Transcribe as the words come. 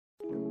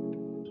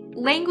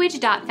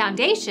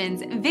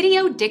Language.Foundation's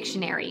Video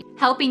Dictionary,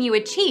 helping you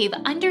achieve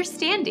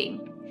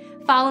understanding.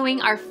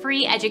 Following our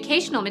free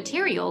educational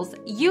materials,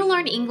 you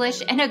learn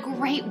English in a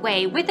great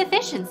way with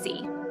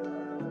efficiency.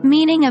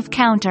 Meaning of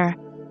counter.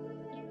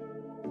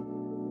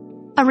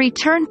 A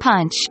return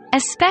punch,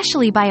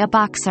 especially by a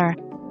boxer.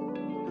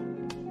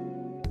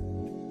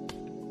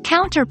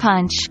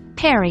 Counterpunch,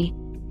 parry.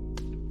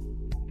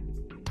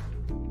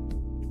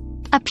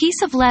 A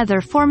piece of leather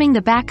forming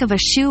the back of a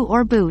shoe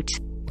or boot.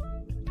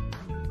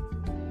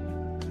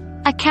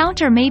 A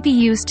counter may be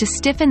used to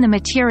stiffen the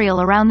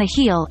material around the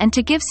heel and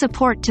to give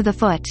support to the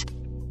foot.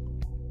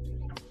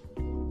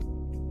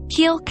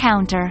 Heel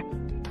counter.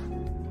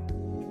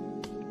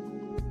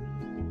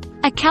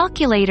 A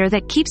calculator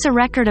that keeps a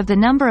record of the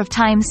number of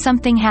times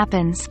something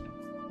happens.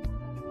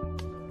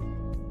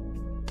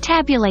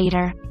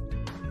 Tabulator.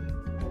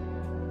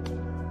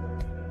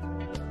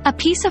 A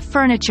piece of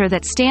furniture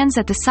that stands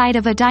at the side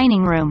of a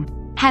dining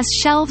room, has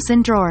shelves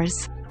and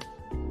drawers.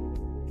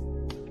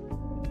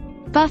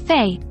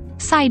 Buffet,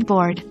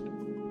 sideboard.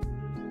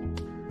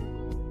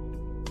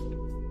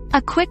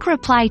 A quick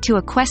reply to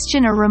a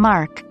question or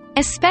remark,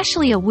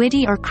 especially a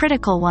witty or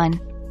critical one.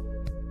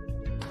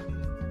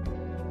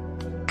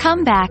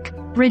 Comeback,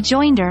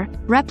 rejoinder,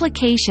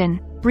 replication,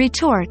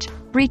 retort,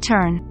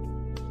 return.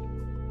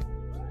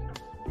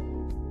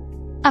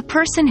 A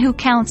person who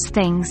counts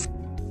things.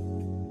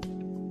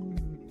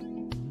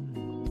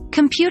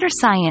 Computer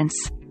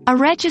science, a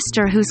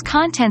register whose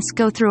contents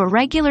go through a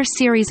regular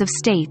series of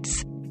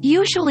states,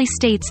 usually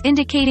states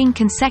indicating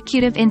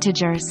consecutive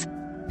integers.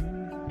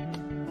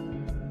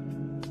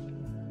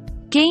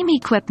 Game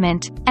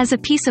equipment, as a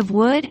piece of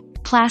wood,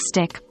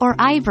 plastic, or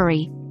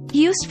ivory,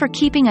 used for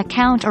keeping a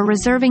count or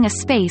reserving a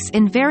space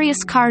in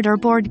various card or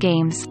board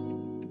games.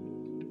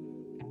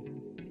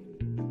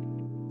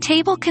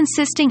 Table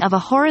consisting of a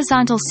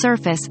horizontal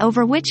surface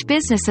over which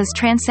business is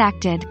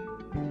transacted.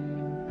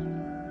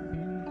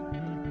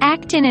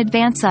 Act in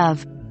advance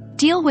of.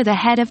 Deal with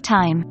ahead of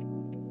time.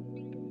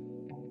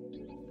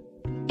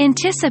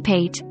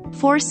 Anticipate,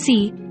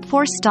 foresee,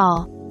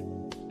 forestall.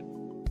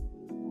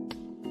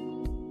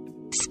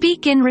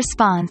 Speak in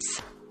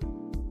response.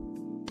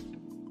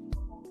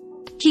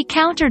 He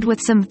countered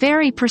with some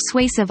very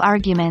persuasive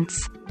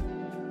arguments,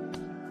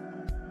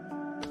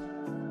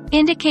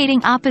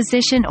 indicating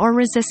opposition or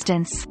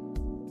resistance.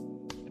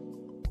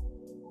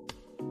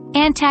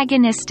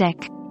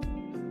 Antagonistic.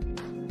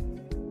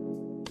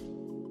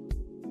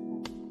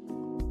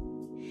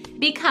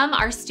 Become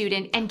our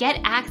student and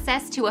get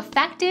access to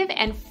effective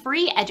and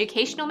free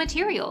educational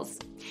materials.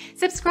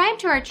 Subscribe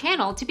to our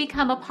channel to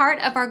become a part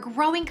of our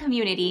growing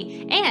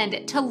community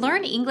and to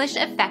learn English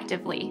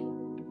effectively.